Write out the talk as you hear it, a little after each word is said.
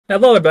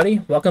Hello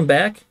everybody, welcome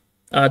back.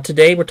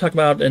 Today we're talking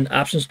about an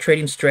options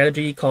trading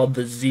strategy called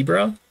the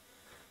Zebra.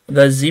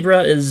 The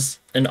Zebra is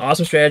an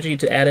awesome strategy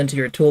to add into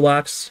your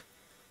toolbox,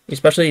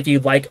 especially if you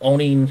like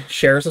owning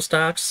shares of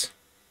stocks.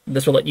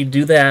 This will let you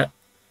do that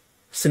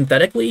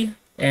synthetically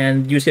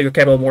and use your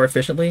capital more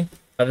efficiently.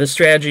 This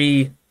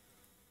strategy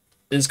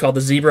is called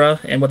the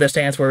Zebra, and what that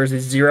stands for is the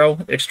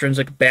zero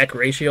extrinsic back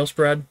ratio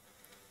spread.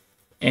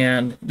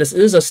 And this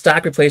is a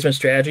stock replacement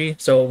strategy,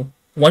 so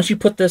once you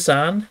put this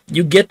on,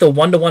 you get the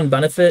one-to-one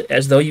benefit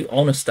as though you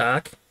own a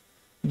stock,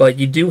 but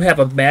you do have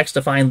a max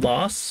defined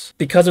loss.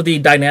 Because of the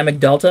dynamic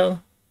delta,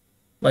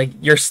 like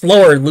you're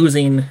slower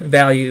losing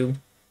value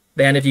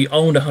than if you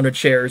owned 100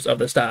 shares of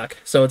the stock.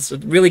 So it's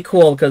really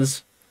cool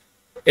because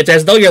it's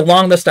as though you're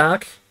long the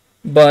stock,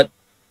 but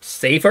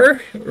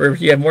safer, or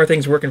you have more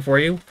things working for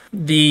you.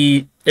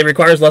 It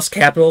requires less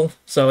capital,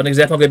 so an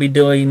example I'm going to be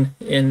doing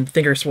in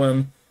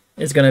Thinkorswim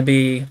is going to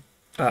be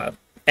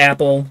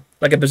Apple.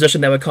 Like a position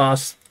that would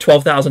cost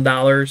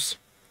 $12,000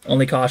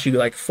 only costs you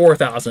like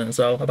 $4,000,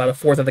 so about a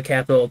fourth of the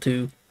capital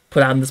to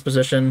put on this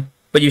position,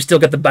 but you still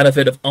get the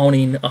benefit of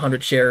owning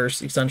 100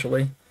 shares,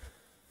 essentially.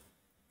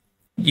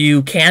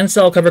 You can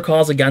sell cover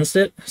calls against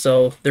it,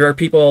 so there are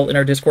people in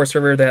our Discord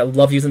server that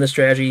love using this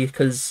strategy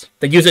because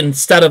they use it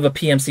instead of a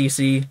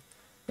PMCC,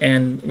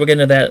 and we'll get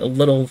into that a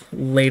little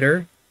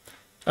later.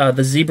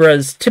 The Zebra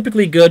is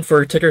typically good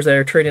for tickers that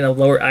are trading a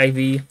lower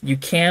IV. You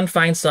can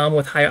find some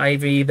with high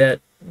IV that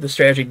the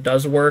strategy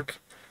does work,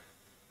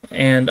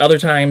 and other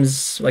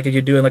times, like if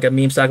you're doing like a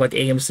meme stock like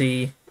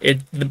AMC,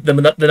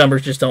 the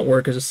numbers just don't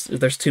work because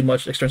there's too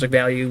much extrinsic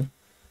value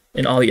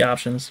in all the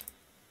options.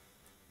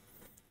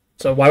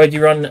 So why would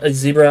you run a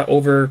Zebra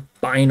over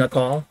buying a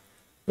call?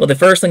 Well, the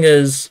first thing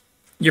is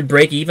your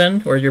break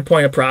even, or your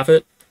point of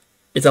profit,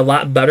 is a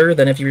lot better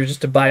than if you were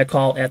just to buy a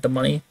call at the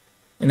money.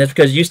 And that's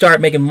because you start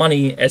making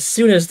money as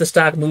soon as the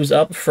stock moves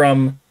up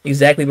from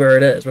exactly where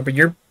it is. Remember,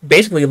 you're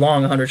basically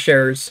long 100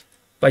 shares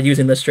by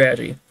using this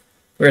strategy.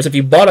 Whereas if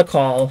you bought a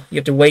call, you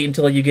have to wait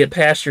until you get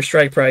past your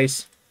strike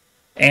price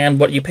and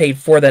what you paid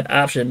for that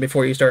option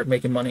before you start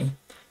making money.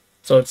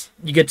 So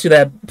you get to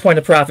that point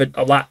of profit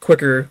a lot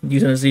quicker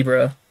using a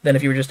Zebra than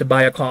if you were just to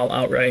buy a call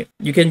outright.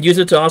 You can use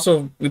it to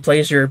also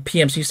replace your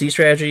PMCC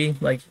strategy.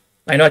 Like,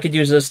 I know I could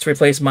use this to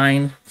replace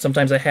mine.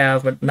 Sometimes I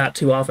have, but not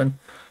too often.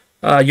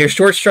 Your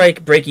short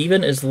strike break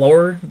even is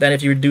lower than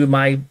if you do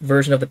my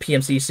version of the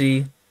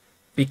PMCC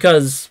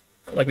because,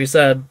 like we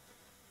said,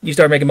 you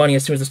start making money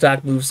as soon as the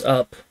stock moves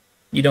up.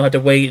 You don't have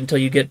to wait until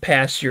you get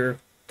past the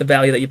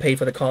value that you paid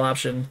for the call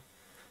option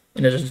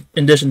in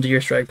addition to your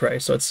strike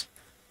price. So it's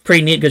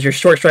pretty neat because your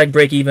short strike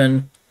break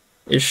even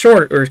is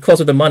short or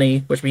closer to money,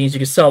 which means you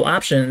can sell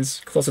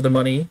options closer to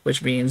money,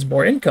 which means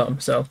more income.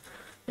 So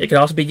it can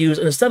also be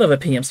used instead of a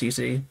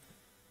PMCC.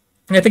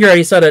 And I think I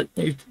already said it.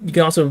 You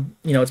can also,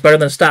 it's better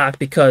than a stock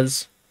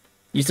because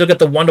you still get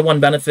the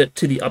one-to-one benefit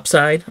to the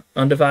upside,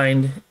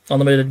 undefined,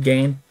 unlimited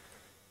gain.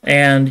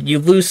 And you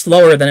lose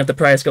slower than if the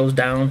price goes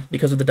down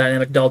because of the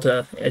dynamic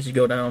delta as you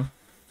go down.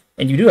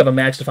 And you do have a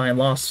max defined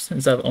loss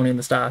instead of owning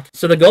the stock.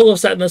 So the goal of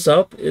setting this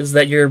up is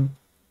that you're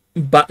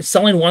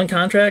selling one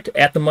contract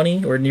at the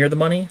money or near the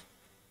money,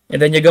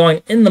 and then you're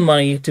going in the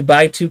money to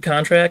buy two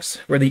contracts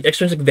where the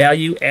extrinsic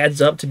value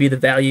adds up to be the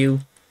value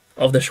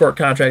of the short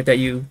contract that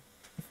you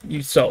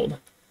sold.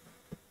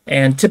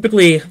 And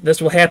typically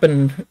this will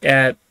happen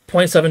at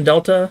 0.7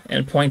 delta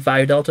and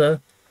 0.5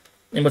 delta.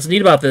 And what's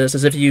neat about this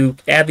is if you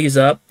add these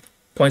up,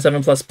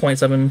 0.7 plus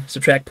 0.7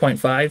 subtract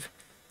 0.5,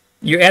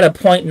 you're at a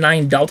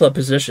 0.9 delta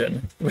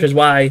position, which is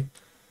why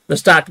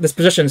this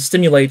position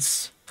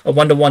stimulates a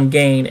one-to-one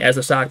gain as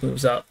the stock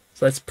moves up.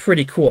 So that's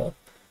pretty cool.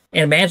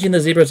 And managing the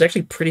Zebra is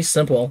actually pretty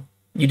simple.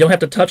 You don't have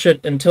to touch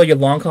it until your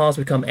long calls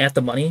become at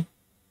the money.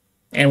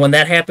 And when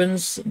that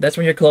happens, that's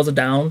when you close it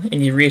down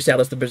and you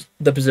reestablish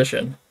the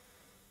position.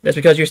 That's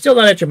because you're still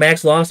not at your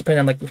max loss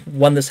depending on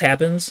when this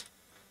happens.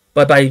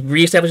 But by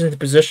reestablishing the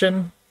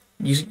position,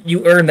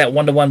 you earn that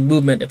one-to-one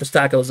movement if the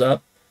stock goes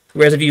up.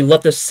 Whereas if you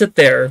let this sit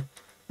there,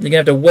 you're going to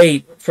have to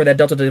wait for that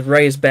delta to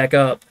raise back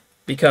up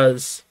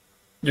because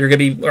you're going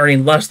to be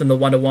earning less than the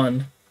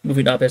one-to-one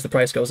moving up as the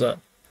price goes up.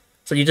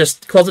 So you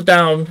just close it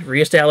down,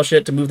 reestablish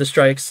it to move the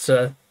strikes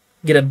to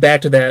get it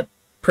back to that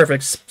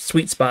perfect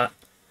sweet spot.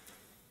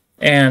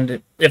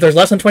 And if there's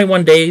less than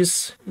 21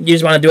 days, you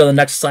just want to do it on the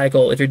next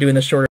cycle if you're doing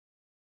the shorter.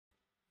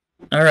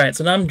 Alright,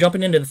 so now I'm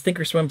jumping into the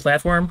Thinkorswim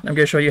platform. I'm going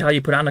to show you how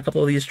you put on a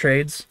couple of these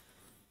trades.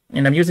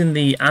 And I'm using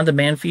the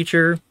on-demand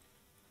feature.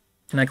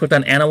 And I clicked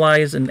on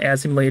Analyze and Add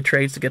Simulated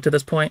Trades to get to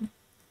this point.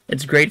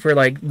 It's great for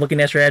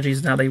looking at strategies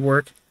and how they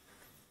work.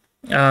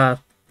 As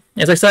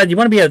I said, you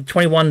want to be at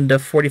 21 to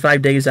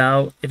 45 days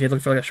out if you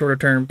look for a shorter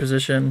term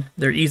position.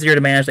 They're easier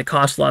to manage. They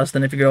cost less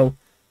than if you go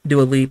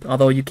do a leap,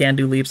 although you can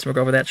do leaps. We'll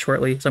go over that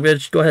shortly. So I'm going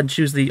to go ahead and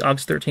choose the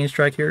August 13th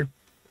strike here.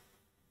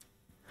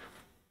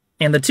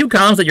 And the two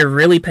columns that you're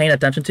really paying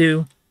attention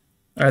to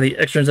are the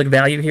extrinsic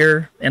value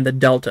here and the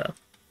delta.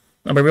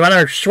 But we want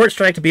our short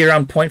strike to be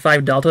around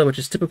 0.5 delta, which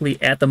is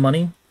typically at the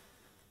money.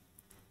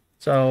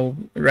 So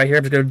right here,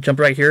 I'm just going to jump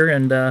right here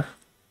and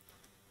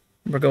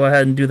We'll go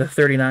ahead and do the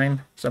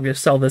 39. So I'm going to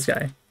sell this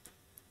guy.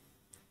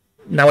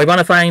 Now we want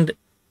to find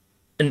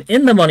an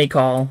in-the-money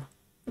call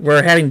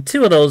where having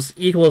two of those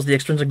equals the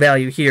extrinsic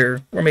value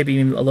here, or maybe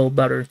even a little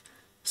better.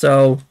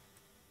 So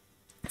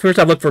first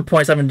I'll look for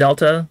 0.7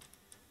 delta,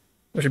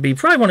 which would be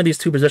probably one of these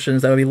two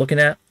positions that I'll be looking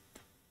at.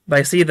 But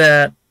I see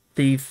that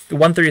the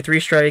 133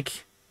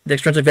 strike, the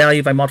extrinsic value,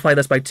 if I multiply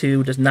this by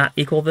 2, does not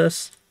equal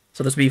this.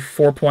 So this would be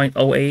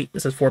 4.08.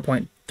 This is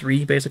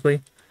 4.3,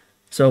 basically.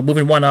 So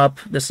moving one up,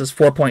 this is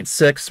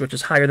 4.6, which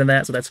is higher than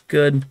that, so that's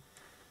good.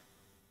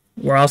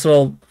 We're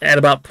also at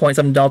about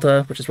 0.7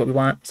 delta, which is what we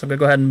want. So I'm going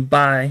to go ahead and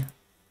buy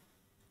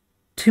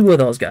two of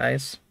those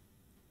guys.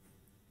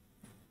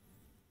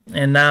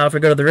 And now if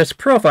we go to the risk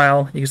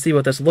profile, you can see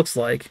what this looks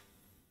like.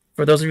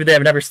 For those of you that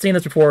have never seen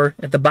this before,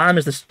 at the bottom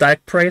is the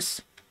stock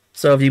price.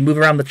 So if you move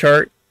around the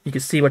chart, you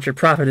can see what your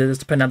profit is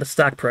depending on the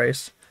stock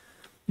price.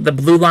 The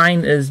blue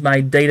line is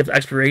my date of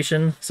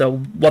expiration, so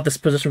what this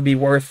position would be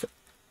worth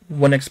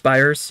when it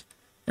expires.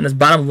 In this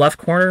bottom left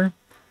corner,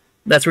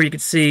 that's where you can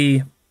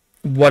see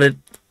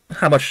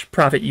how much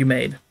profit you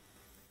made.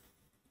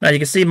 Now you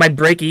can see my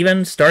break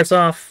even starts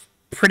off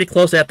pretty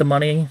close at the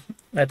money.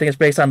 I think it's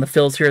based on the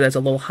fills here that's a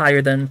little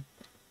higher than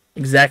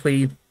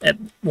exactly at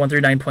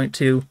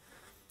 139.2.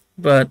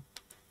 But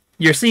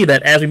you'll see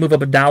that as we move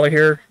up $1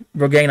 here,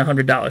 we'll gain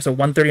 $100. So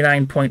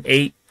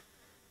 139.8.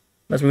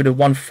 Let's move to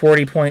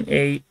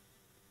 140.8.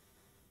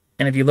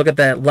 And if you look at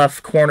that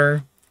left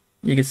corner,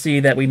 you can see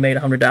that we made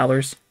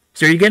 $100.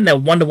 So you're getting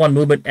that one-to-one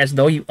movement as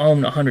though you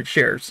own 100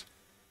 shares.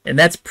 And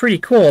that's pretty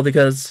cool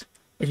because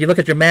if you look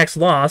at your max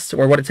loss,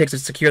 or what it takes to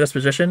secure this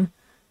position,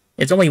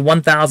 it's only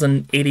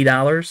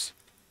 $1,080.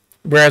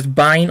 Whereas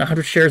buying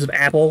 100 shares of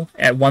Apple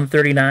at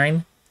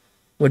 $139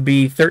 would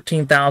be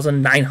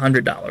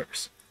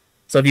 $13,900.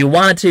 So if you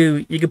wanted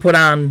to, you could put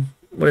on,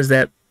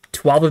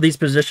 12 of these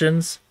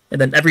positions,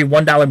 and then every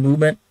 $1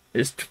 movement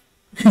is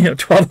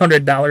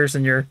 $1,200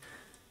 in your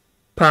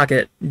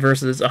pocket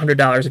versus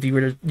 $100 if you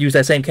were to use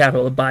that same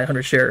capital to buy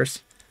 100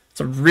 shares.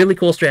 It's a really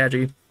cool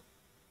strategy.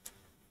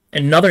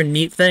 Another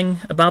neat thing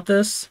about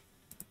this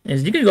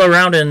is you can go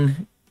around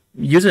and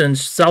use it and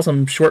sell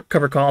some short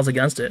cover calls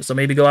against it. So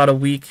maybe go out a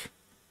week.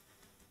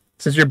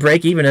 Since your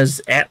break even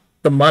is at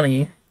the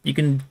money, you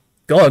can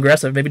go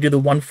aggressive. Maybe do the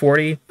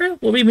 140.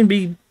 We'll even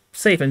be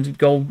safe and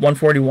go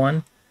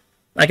 141.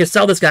 I could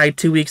sell this guy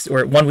 2 weeks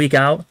or 1 week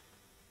out.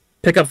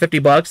 Pick up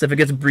 $50. If it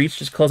gets breached,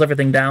 just close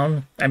everything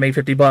down. I made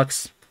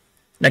 $50.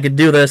 And I could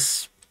do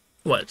this,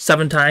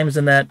 7 times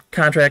in that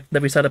contract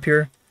that we set up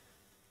here.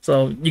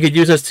 So you could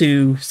use this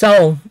to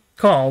sell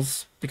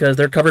calls because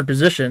they're covered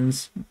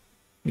positions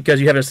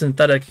because you have a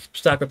synthetic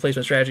stock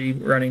replacement strategy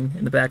running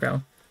in the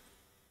background.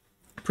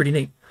 Pretty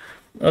neat.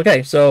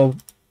 Okay, so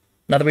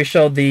now that we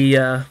showed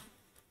the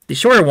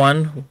shorter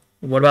one,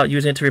 what about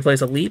using it to replace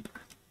a leap?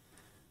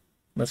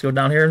 Let's go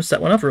down here and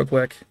set one up real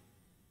quick.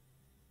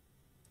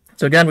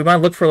 So again, we want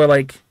to look for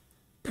like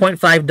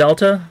 0.5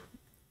 delta.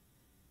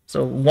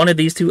 So one of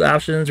these two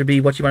options would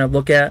be what you want to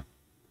look at.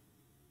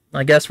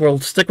 I guess we'll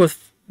stick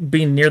with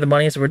being near the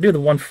money, so we'll do the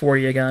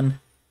 140 again.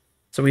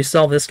 So we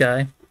sell this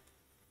guy.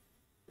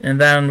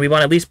 And then we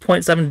want at least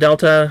 0.7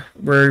 delta,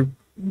 where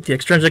the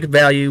extrinsic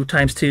value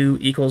times 2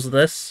 equals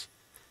this.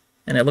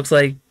 And it looks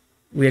like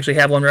we actually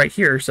have one right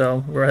here,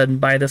 so we'll go ahead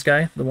and buy this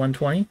guy, the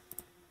 120.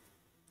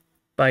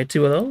 Buy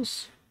 2 of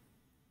those.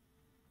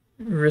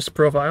 Risk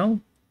profile.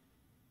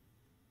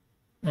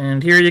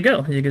 And here you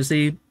go. You can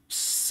see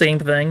same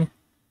thing.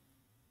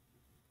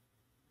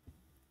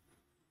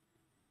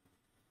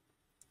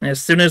 As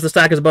soon as the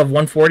stock is above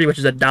 140, which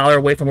is $1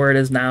 away from where it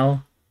is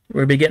now,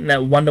 we'll be getting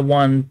that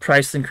one-to-one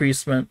price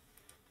increasement,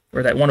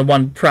 or that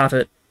one-to-one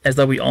profit, as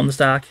though we own the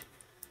stock.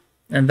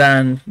 And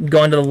then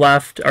going to the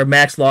left, our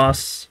max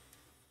loss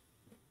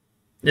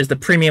is the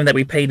premium that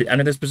we paid to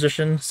enter this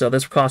position. So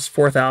this costs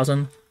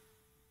 $4,000.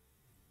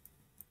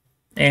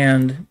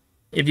 And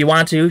if you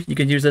want to, you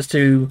can use this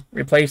to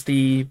replace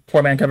the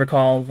poor man cover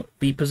call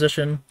leap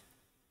position.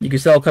 You can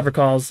sell cover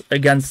calls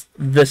against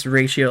this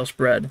ratio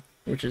spread,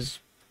 which is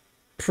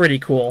pretty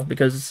cool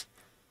because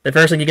the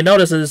first thing you can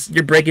notice is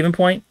your break-even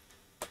point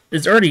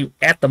is already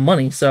at the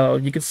money, so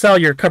you could sell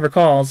your cover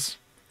calls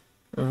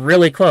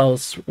really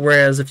close.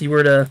 Whereas if you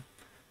were to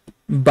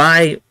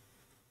buy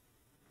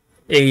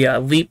a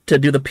leap to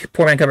do the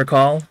poor man cover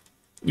call,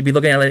 you'd be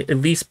looking at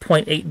least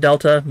 0.8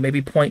 delta,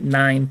 maybe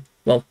 0.9.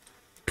 Well,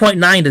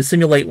 0.9 to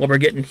simulate what we're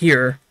getting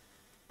here,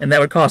 and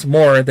that would cost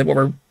more than what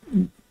we're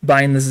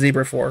buying this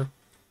zebra for.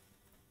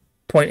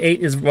 0.8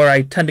 is where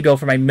I tend to go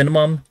for my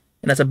minimum,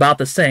 and that's about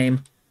the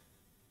same.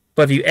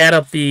 But if you add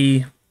up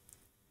the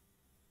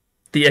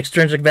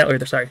extrinsic value,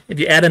 if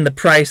you add in the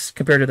price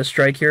compared to the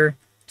strike here,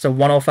 so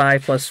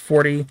 105 plus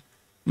 40,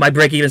 my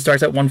break-even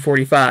starts at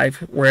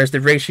 145, whereas the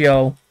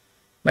ratio,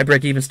 my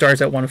break-even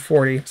starts at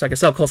 140. So I can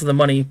sell close to the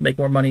money, make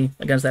more money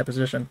against that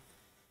position.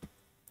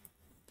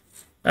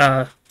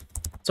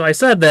 So I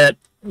said that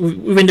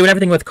we've been doing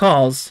everything with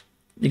calls.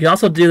 You can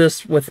also do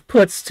this with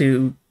puts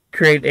to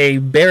create a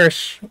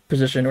bearish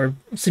position or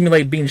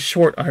simulate being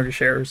short 100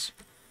 shares.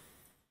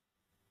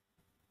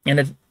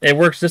 And it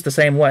works just the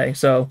same way.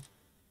 So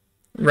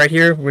right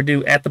here, we'll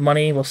do at the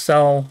money. We'll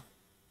sell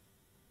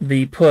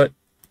the put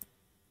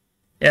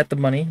at the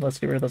money. Let's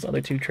get rid of those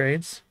other two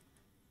trades.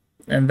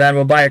 And then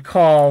we'll buy a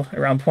call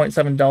around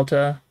 0.7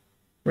 delta,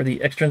 where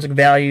the extrinsic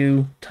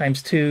value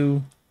times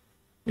 2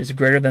 is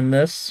greater than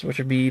this, which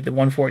would be the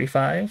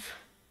 145.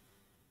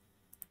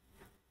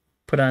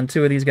 Put on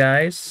 2 of these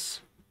guys.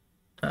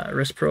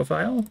 Risk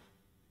profile.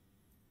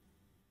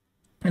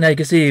 And now you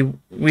can see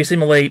we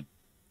simulate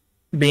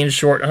being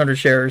short 100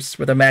 shares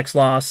with a max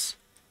loss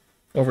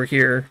over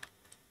here.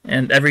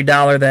 And every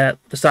dollar that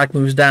the stock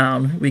moves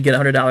down, we get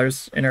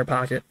 $100 in our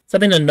pocket.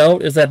 Something to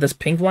note is that this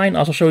pink line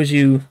also shows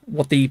you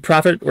what the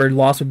profit or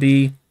loss would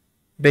be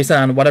based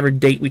on whatever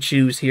date we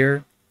choose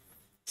here.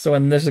 So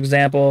in this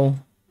example,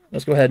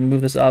 let's go ahead and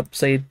move this up.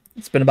 Say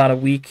it's been about a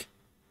week.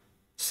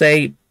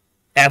 Say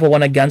Apple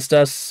went against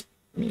us,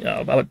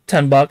 about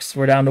 $10.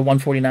 We're down to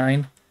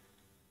 149.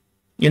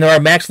 Our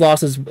max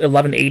loss is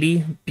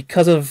 1180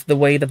 because of the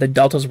way that the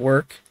deltas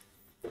work.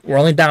 We're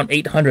only down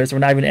 800, so we're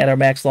not even at our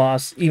max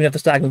loss, even if the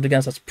stock moved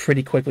against us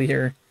pretty quickly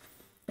here.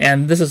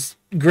 And this is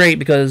great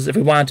because if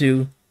we want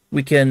to,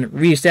 we can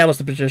reestablish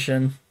the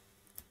position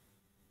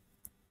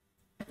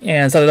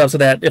and set it up so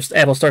that if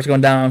Apple starts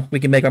going down, we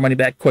can make our money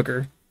back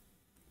quicker.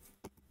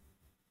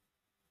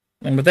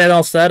 And with that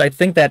all said, I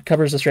think that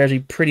covers the strategy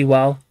pretty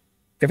well.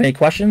 If you have any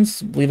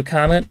questions, leave a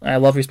comment. I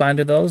love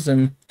responding to those,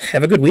 and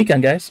have a good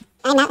weekend, guys.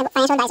 I'm not a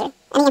financial advisor.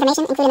 Any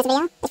information included in this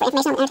video is for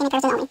informational and entertainment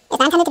purposes only. It's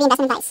not intended to be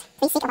investment advice.